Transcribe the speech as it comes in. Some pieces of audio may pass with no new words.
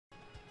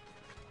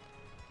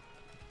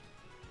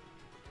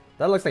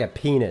That looks like a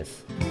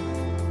penis.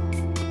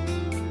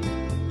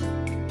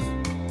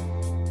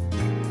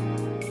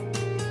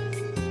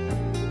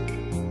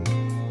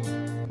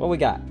 What we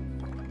got?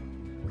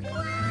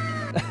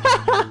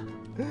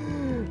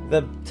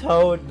 The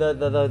toad,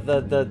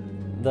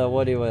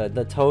 what do you,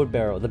 the toad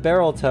barrel, the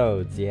barrel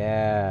toads,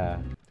 yeah.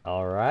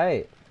 All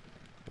right,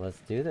 let's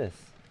do this.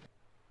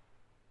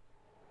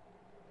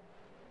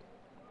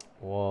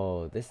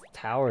 Whoa, this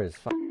tower is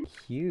fucking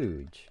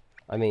huge.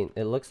 I mean,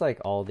 it looks like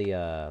all the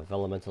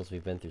elementals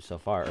we've been through so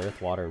far: earth,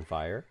 water, and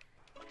fire.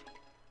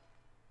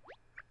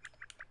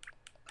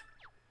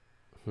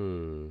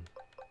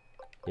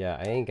 Yeah,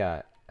 I ain't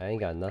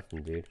got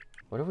nothing, dude.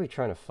 What are we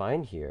trying to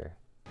find here?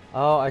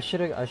 Oh, I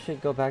should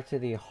go back to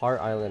the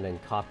Heart Island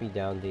and copy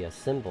down the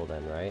symbol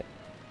then, right?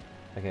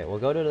 Okay, we'll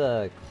go to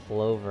the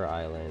Clover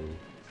Island.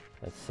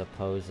 That's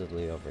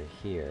supposedly over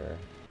here.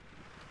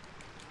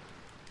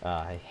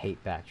 I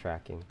hate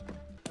backtracking.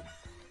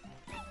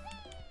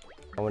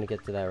 I want to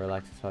get to that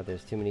relaxing spot.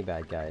 There's too many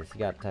bad guys. You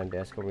got time to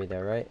escort me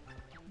there, right?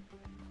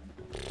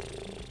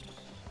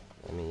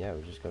 I mean, yeah,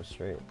 we just go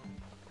straight.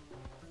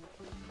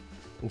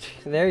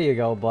 There you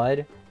go,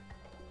 bud.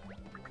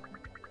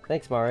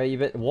 Thanks, Mario. You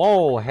bit.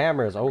 Whoa,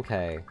 hammers.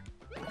 Okay.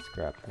 Let's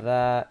grab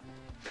that.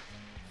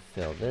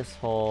 Fill this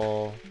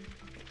hole.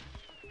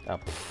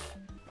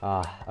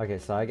 Oh, okay,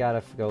 so I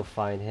gotta go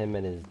find him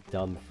and his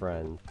dumb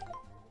friend.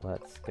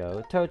 Let's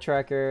go. Tow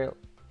tracker.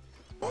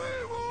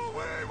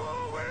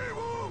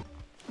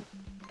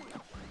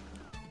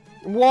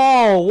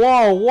 Whoa,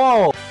 whoa,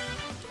 whoa!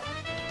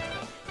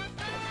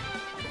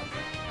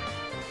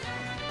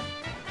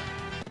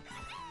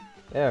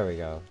 There we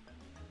go.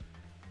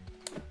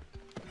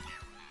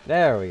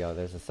 There we go.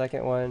 There's a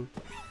second one.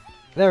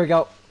 There we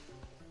go.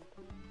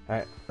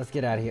 Alright, let's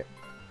get out of here.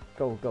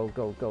 Go, go,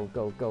 go, go,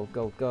 go, go,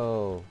 go,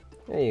 go.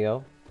 There you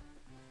go.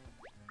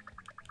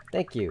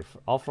 Thank you.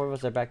 All four of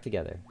us are back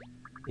together.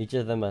 Each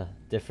of them a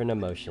different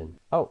emotion.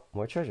 Oh,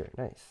 more treasure.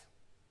 Nice.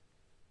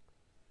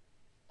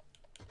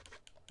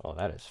 Oh,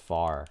 that is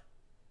far.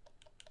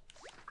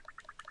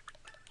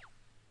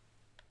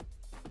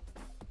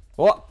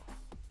 What?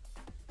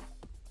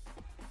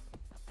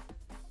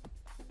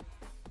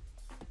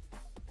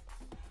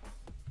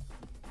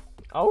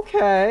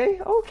 Okay,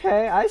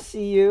 okay, I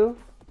see you.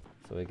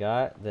 So we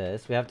got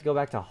this. We have to go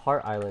back to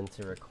Heart Island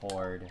to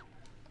record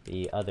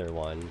the other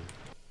one.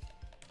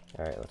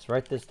 Alright, let's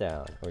write this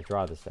down, or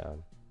draw this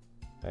down.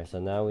 Alright,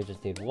 so now we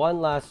just need one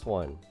last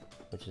one,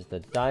 which is the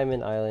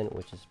Diamond Island,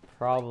 which is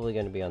probably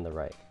going to be on the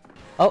right.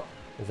 Oh,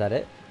 is that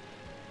it?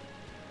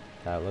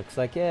 That looks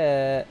like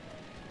it.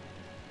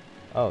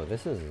 Oh,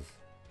 this is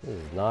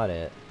not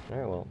it.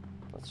 Alright, well,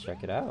 let's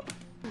check it out.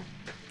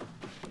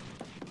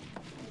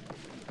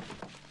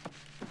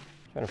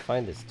 Trying to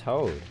find this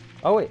toad.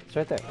 Oh wait, it's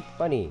right there.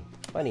 Bunny,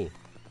 bunny.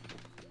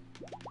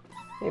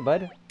 Hey,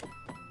 bud.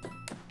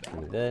 Give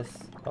me this.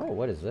 Oh,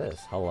 what is this?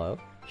 Hello.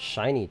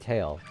 Shiny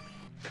tail.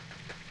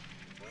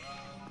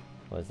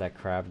 Was that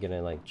crab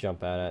gonna like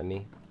jump out at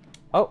me?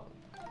 Oh,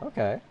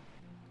 okay.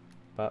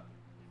 But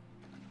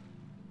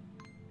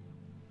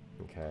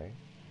okay.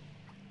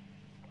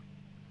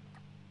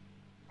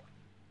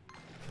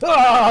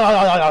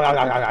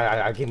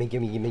 Gimme,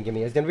 gimme, gimme,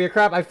 gimme. It's gonna be a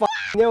crab. I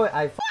knew it.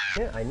 I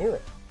knew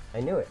it. I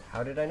knew it.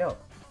 How did I know?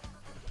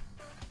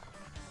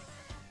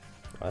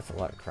 Oh, that's a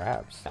lot of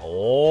crabs.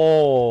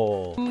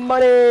 Oh,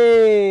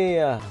 money!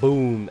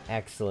 Boom,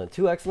 excellent.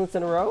 2 excellents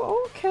in a row.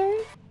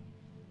 Okay.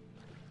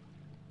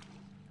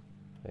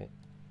 Wait.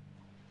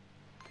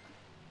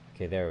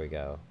 Okay, there we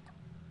go.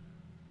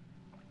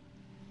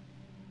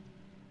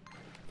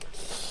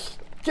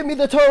 Give me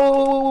the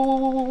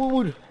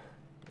toad!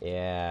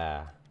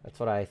 Yeah, that's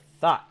what I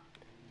thought.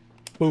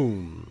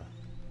 Boom.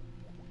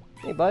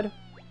 Hey, bud.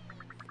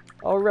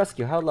 Oh,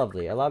 rescue, how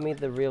lovely. Allow me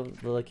the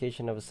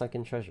location of a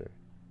sunken treasure.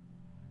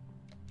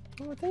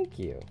 Oh, thank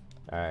you.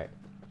 Alright,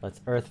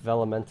 let's Earth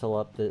Vellumental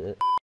up the...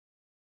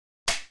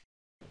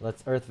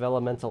 Let's Earth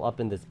Vellumental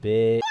up in this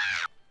bit.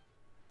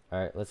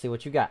 Alright, let's see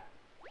what you got.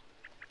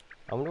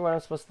 I wonder what I'm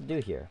supposed to do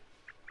here.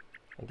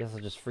 I guess I'll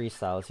just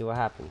freestyle and see what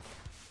happens.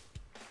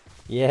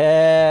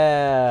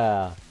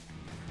 Yeah!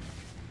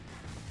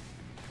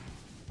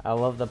 I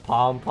love the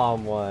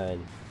pom-pom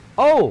one.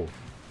 Oh!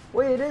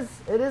 Wait, it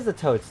is a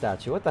toad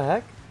statue. What the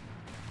heck?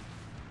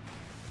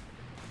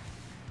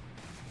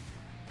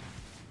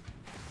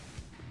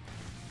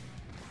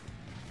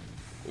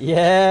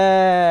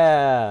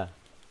 Yeah!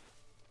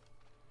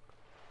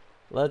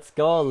 Let's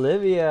go,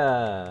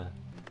 Olivia!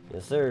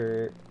 Yes,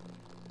 sir.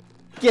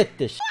 Get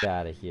this shit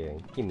out of here.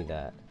 Give me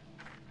that.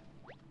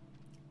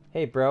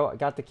 Hey, bro, I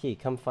got the key.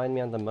 Come find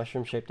me on the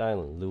mushroom-shaped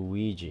island.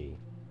 Luigi.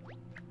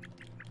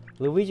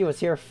 Luigi was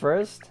here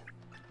first?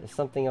 There's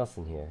something else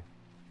in here.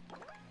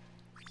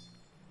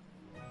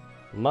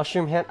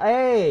 Mushroom hand.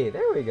 Hey,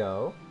 there we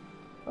go.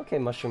 Okay,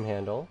 mushroom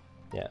handle.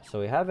 Yeah, so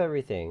we have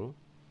everything.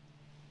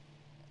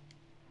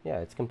 Yeah,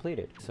 it's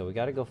completed. So we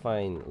gotta go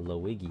find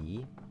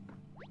Luigi.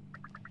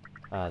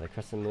 The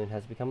crescent moon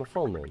has become a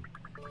full moon.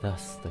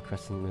 Thus, the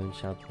crescent moon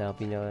shall now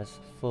be known as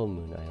Full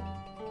Moon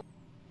Island.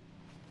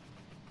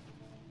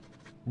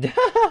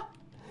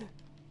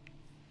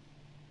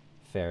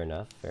 Fair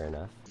enough, fair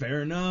enough.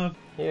 Fair enough.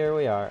 Here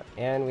we are,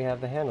 and we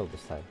have the handle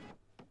this time.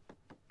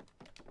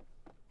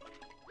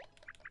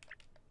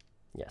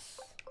 Yes,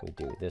 we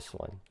do this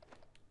one.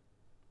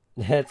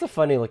 It's a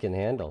funny looking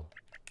handle.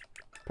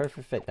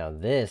 Perfect fit. Now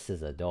this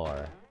is a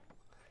door.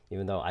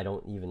 Even though I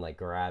don't even like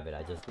grab it,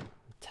 I just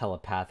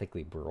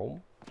telepathically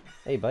broom.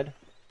 Hey bud.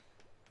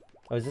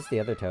 Oh, is this the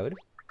other toad?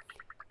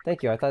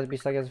 Thank you, I thought it'd be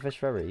stuck as a fish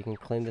forever. You can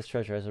claim this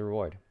treasure as a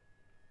reward.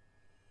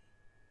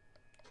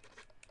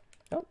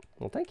 Oh,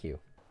 well thank you.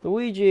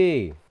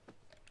 Luigi!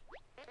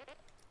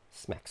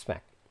 Smack,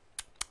 smack.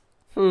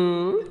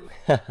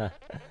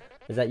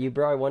 Is that you,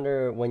 bro? I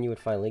wonder when you would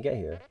finally get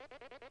here.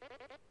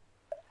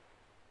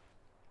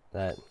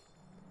 That...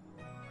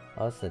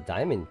 Oh, it's a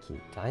diamond key.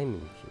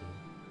 Diamond key.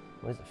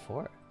 What is it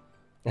for?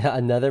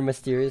 Another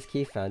mysterious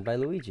key found by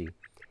Luigi.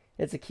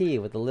 It's a key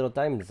with a little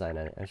diamond design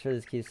on it. I'm sure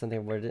this key is something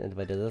important,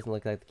 but it doesn't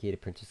look like the key to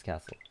Princess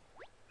Castle.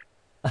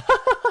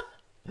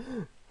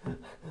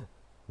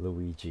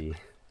 Luigi.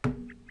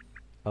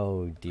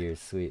 Oh dear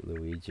sweet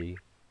Luigi.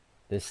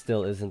 This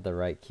still isn't the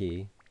right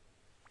key.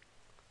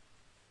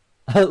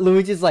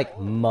 Luigi's like,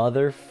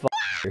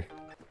 motherfucker.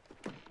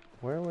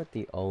 Where would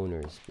the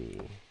owners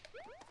be?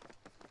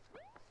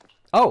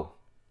 Oh!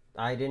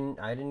 I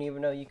didn't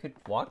even know you could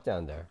walk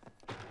down there.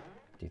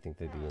 Do you think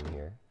they'd be in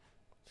here?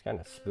 It's kind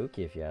of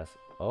spooky if you ask.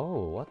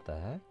 Oh, what the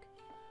heck?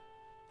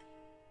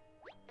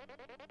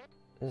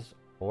 There's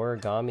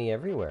origami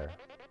everywhere.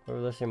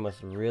 Whoever listener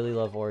must really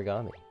love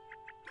origami.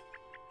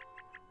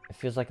 It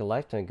feels like a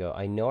lifetime ago.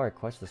 I know our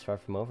quest is far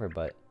from over,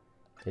 but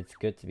it's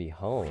good to be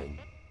home.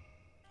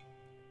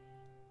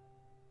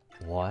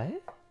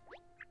 What?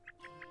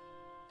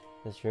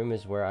 This room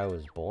is where I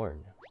was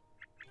born.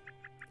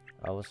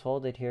 I was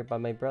folded here by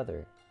my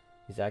brother.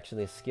 He's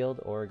actually a skilled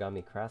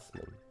origami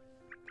craftsman.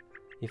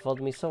 He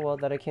folded me so well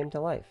that I came to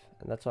life,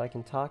 and that's why I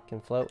can talk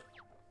and float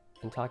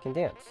and talk and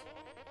dance.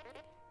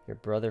 Your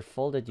brother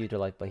folded you to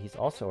life, but he's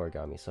also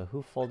origami, so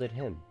who folded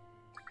him?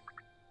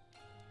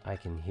 I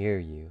can hear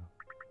you.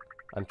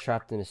 I'm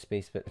trapped in a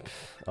space, but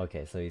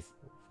okay, so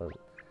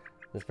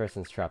this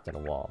person's trapped in a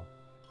wall.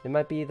 It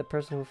might be the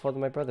person who folded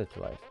my brother to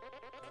life.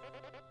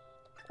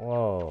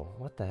 Whoa,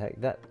 what the heck?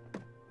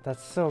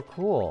 That's so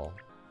cool.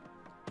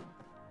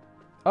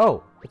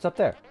 Oh, it's up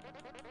there.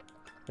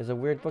 There's a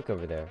weird book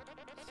over there.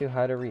 It's too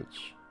high to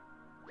reach.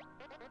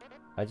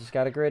 I just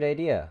got a great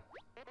idea.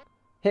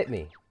 Hit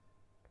me.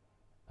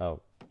 Oh,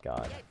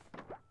 God.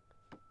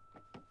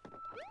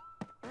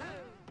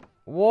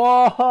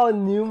 Whoa,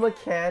 new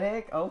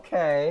mechanic?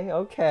 Okay,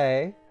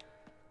 okay.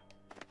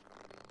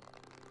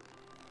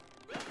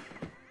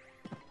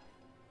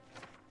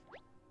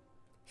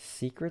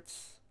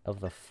 Secrets of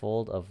the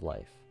Fold of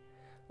Life.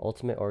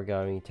 Ultimate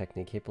origami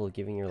technique capable of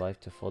giving your life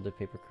to folded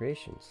paper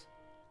creations.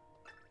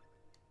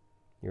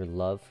 Your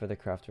love for the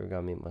craft of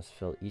origami must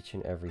fill each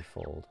and every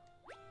fold.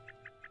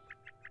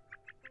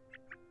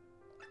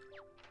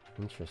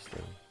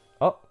 Interesting.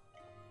 Oh!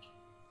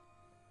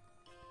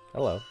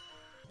 Hello.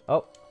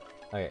 Oh!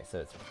 Okay, so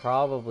it's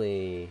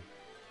probably...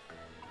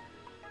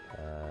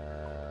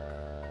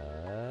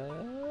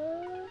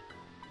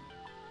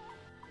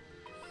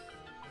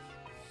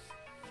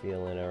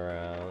 feeling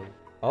around.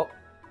 Oh!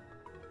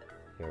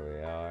 Here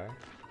we are.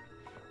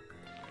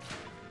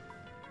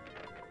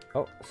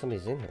 Oh,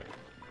 somebody's in here.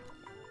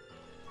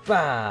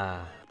 Bah!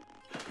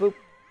 Boop!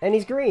 And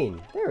he's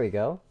green! There we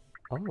go.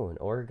 Oh, an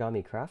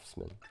origami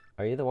craftsman.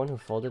 Are you the one who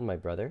folded my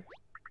brother?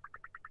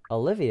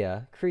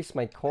 Olivia? Crease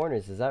my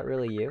corners, is that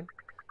really you?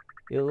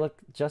 You look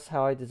just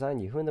how I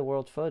designed you. Who in the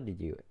world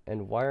folded you?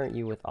 And why aren't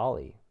you with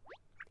Ollie?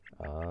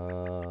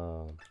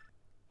 Oh.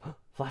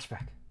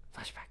 Flashback!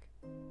 Flashback!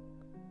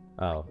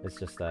 Oh, it's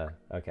just,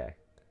 okay.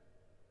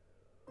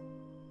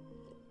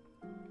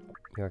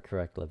 You're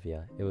correct,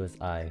 Olivia. It was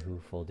I who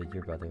folded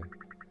your brother.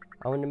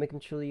 I wanted to make him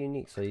truly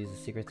unique, so I used a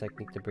secret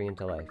technique to bring him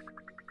to life.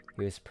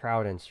 He was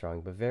proud and strong,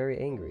 but very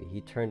angry.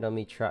 He turned on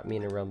me, trapped me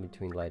in a realm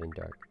between light and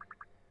dark.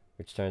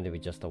 Which turned to be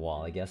just a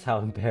wall, I guess. How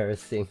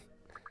embarrassing.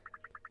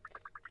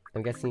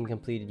 I'm guessing he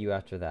completed you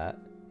after that,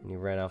 and you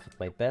ran off with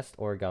my best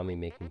origami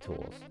making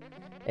tools.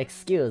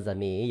 Excuse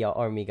me, your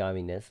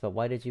origami-ness, but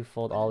why did you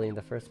fold Ollie in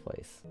the first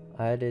place?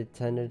 I had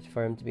intended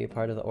for him to be a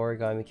part of the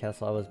origami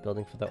castle I was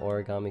building for the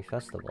origami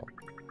festival.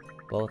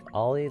 Both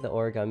Ollie, the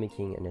origami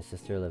king, and his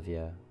sister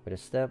Olivia would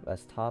step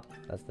as top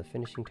as the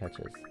finishing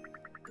touches.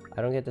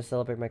 I don't get to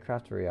celebrate my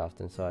craft very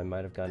often, so I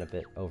might have gone a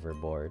bit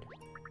overboard.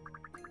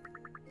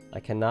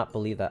 I cannot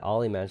believe that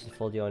Ollie managed to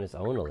fold you on his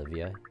own,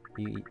 Olivia.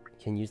 You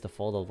can use the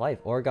fold of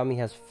life. Origami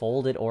has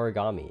folded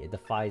origami. It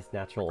defies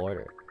natural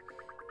order.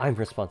 I'm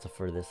responsible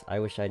for this. I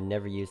wish I'd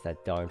never used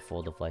that darn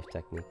fold of life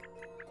technique.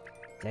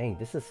 Dang,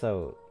 this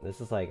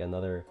is like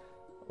another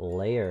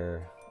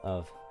layer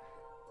of...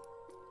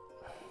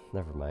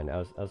 Never mind, I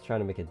was trying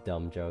to make a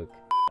dumb joke.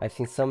 I've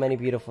seen so many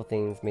beautiful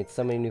things, made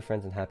so many new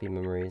friends and happy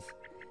memories.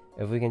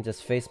 If we can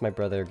just face my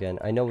brother again,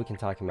 I know we can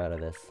talk him out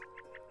of this.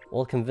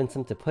 We'll convince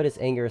him to put his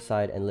anger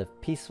aside and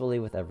live peacefully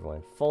with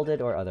everyone,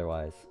 folded or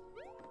otherwise.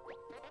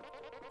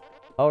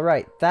 Oh,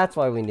 right. That's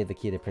why we need the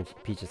key to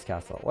Peach's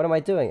castle. What am I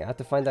doing? I have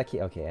to find that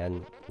key. Okay,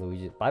 and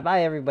Luigi.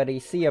 Bye-bye, everybody.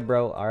 See ya,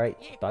 bro. All right.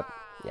 Bye.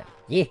 Yeah.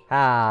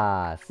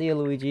 Yeehaw. See ya,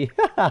 Luigi.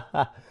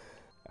 All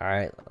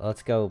right.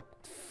 Let's go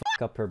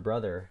fuck up her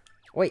brother.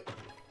 Wait.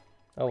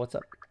 Oh, what's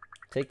up?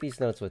 Take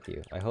these notes with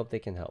you. I hope they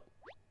can help.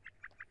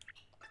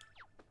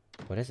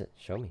 What is it?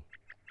 Show me.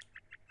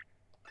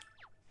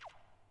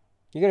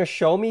 You're gonna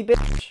show me,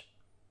 bitch?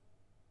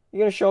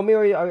 You're gonna show me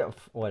or you...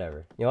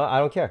 Whatever. You know what? I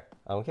don't care.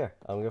 I don't care.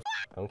 I don't give a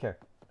f. I don't care.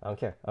 I don't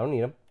care. I don't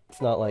need them.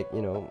 It's not like,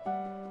 you know,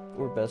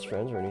 we're best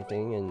friends or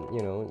anything, and,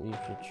 you know, you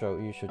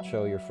should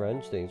show your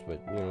friends things,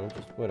 but, you know,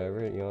 just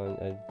whatever, you know,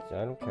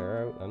 I don't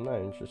care. I'm not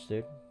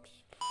interested.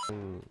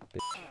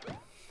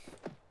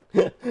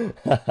 Bitch.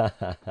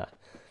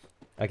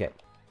 Okay.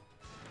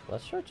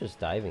 Let's start just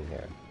diving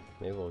here.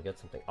 Maybe we'll get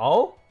something.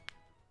 Oh!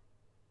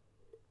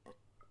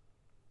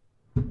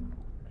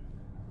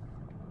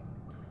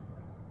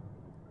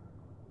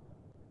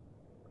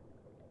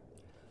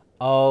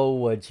 Oh,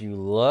 would you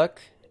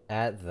look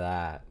at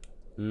that?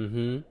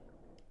 Mm-hmm.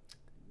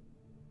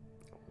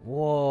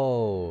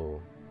 Whoa.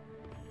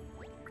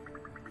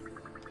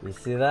 You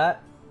see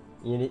that?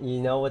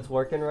 You know what's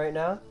working right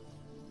now?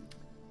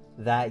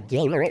 That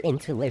gamer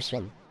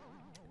intuition.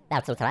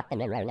 That's what's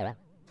happening right now.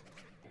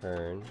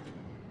 Turn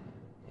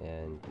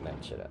and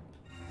match it up.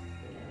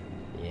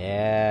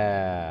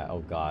 Yeah.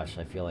 Oh gosh,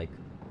 I feel like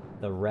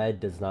the red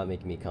does not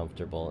make me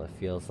comfortable. It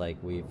feels like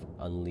we've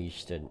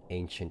unleashed an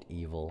ancient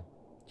evil.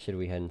 Should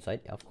we head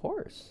inside? Of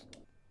course.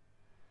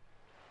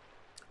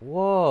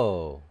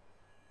 Whoa.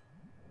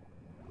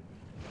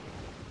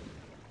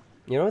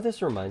 You know what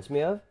this reminds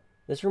me of?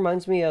 This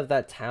reminds me of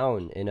that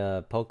town in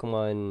a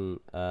Pokemon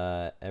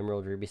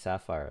Emerald, Ruby,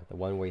 Sapphire. The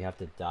one where you have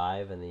to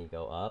dive and then you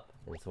go up.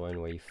 And it's the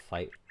one where you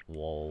fight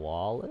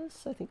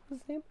Wallace, I think was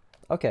his name.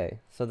 Okay,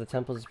 so the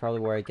temple is probably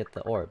where I get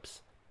the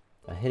orbs.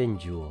 A hidden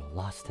jewel,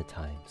 lost to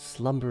time,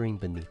 slumbering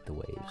beneath the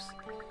waves.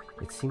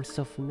 It seems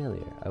so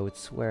familiar. I would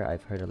swear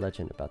I've heard a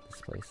legend about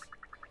this place.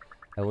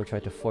 I won't try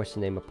to force a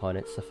name upon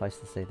it. Suffice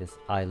to say this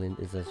island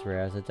is as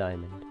rare as a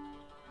diamond.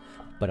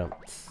 But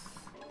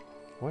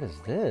what is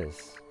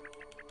this?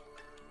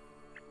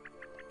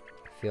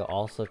 I feel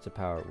all sorts of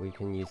power. We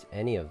can use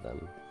any of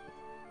them.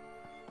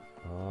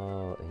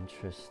 Oh,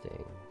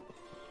 interesting.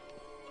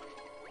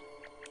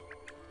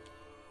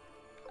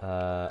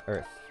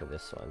 Earth for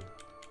this one.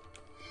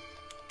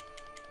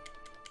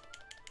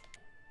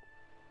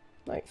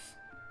 Nice.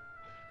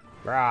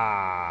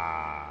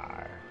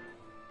 Rawr.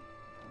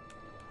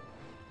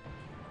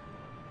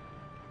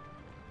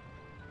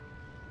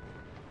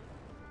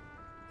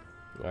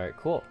 Alright,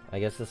 cool. I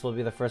guess this will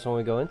be the first one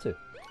we go into.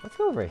 Let's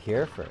go over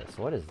here first.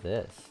 What is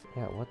this?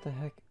 Yeah, what the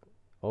heck?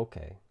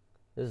 Okay.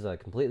 This is a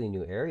completely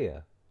new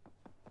area.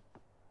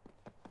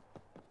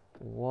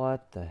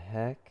 What the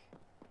heck?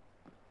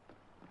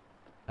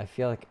 I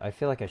feel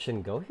like I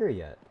shouldn't go here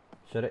yet.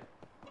 Should it?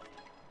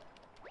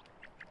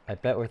 I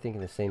bet we're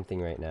thinking the same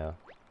thing right now.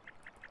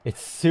 It's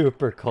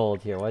super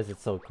cold here. Why is it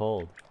so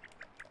cold?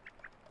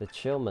 The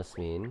chill must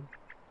mean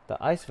the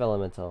ice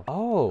elemental.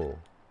 Oh,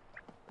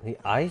 the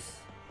ice.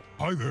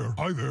 Hi there.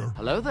 Hi there.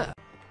 Hello there.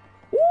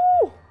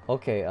 Woo!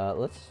 Okay,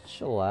 let's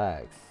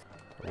chillax.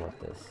 I want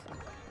this.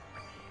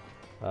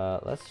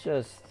 Let's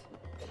just...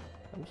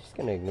 I'm just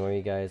gonna ignore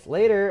you guys.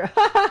 Later!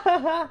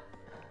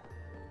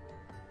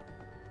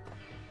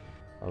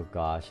 Oh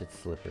gosh, it's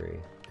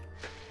slippery.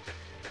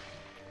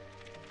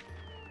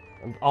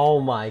 Oh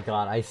my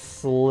god, I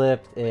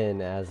slipped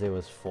in as it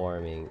was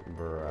forming.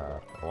 Bruh,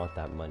 I want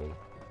that money.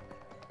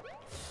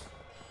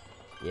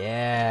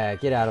 Yeah,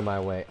 get out of my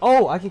way.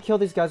 Oh, I can kill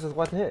these guys with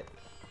one hit.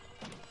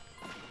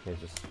 Here,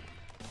 just...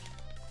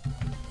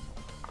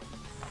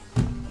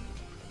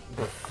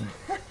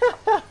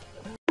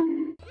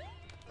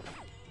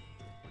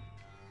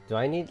 Do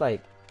I need,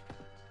 like,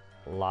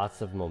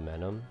 lots of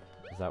momentum?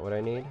 Is that what I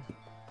need?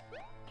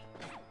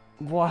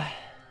 What?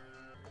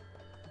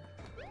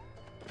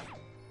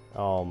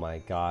 Oh my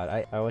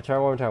god. I will try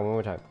one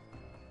more time.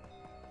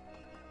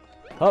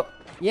 Oh,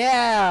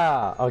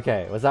 yeah!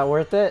 Okay, was that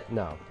worth it?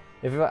 No.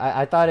 If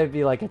I thought it'd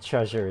be like a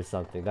treasure or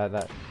something.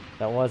 That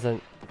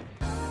wasn't.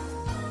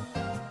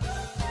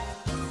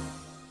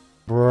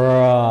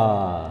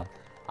 Bruh.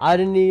 I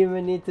didn't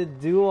even need to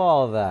do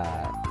all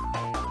that.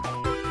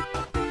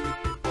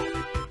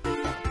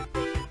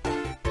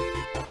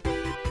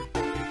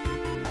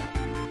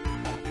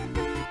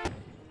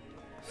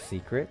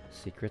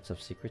 Secrets of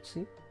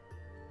secrecy?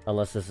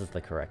 Unless this is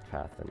the correct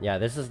path. Then. Yeah,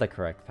 this is the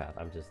correct path.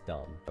 I'm just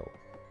dumb.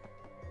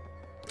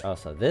 Oh,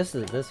 so this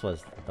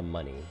was the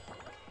money.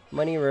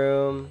 Money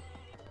room.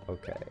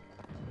 Okay.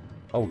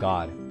 Oh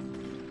god.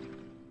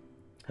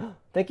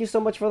 Thank you so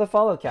much for the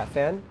follow, Cat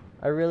Fan.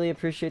 I really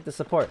appreciate the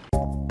support.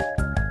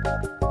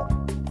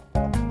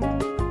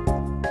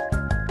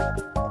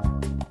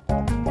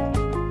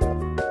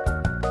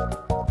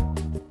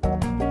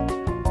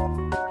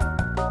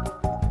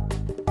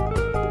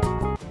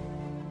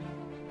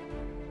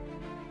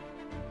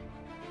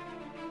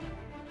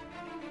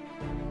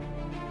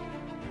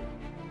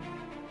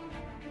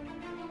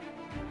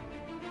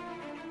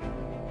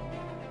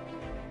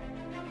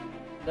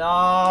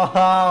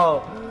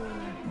 No!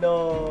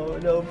 No,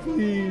 no,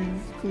 please,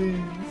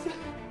 please.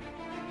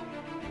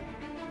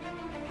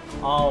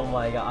 Oh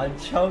my god, I'm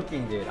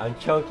choking, dude. I'm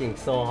choking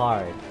so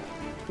hard.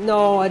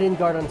 No, I didn't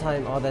guard on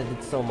time. Oh, that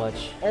did so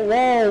much. Oh,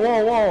 whoa,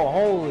 whoa, whoa.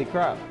 Holy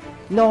crap.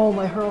 No,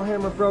 my hurl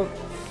hammer broke.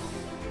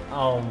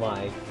 Oh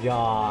my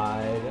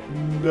god.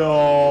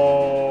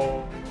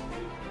 No.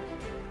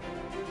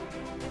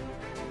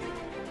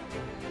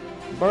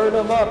 Burn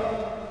them up.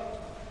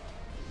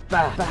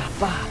 Bah, bah,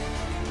 bah.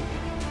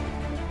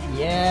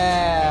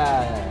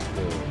 Yeah.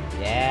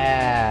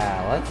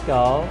 Yeah, let's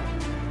go.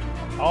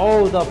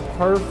 Oh, the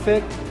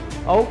perfect.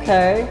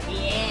 Okay.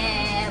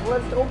 Yeah,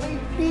 let's go,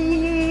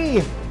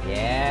 baby.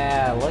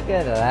 Yeah, look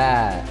at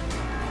that.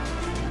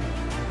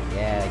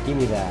 Yeah, give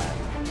me that.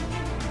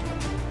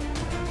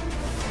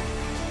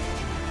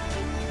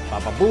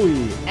 Baba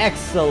booey.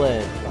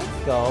 Excellent.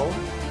 Let's go.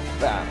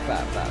 Bah,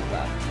 bah, bah,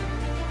 bah.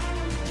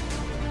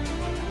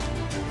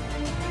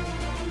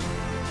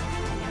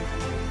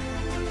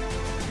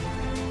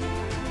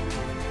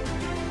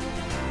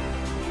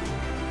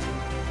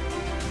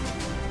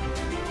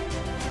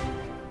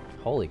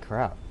 Holy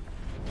crap.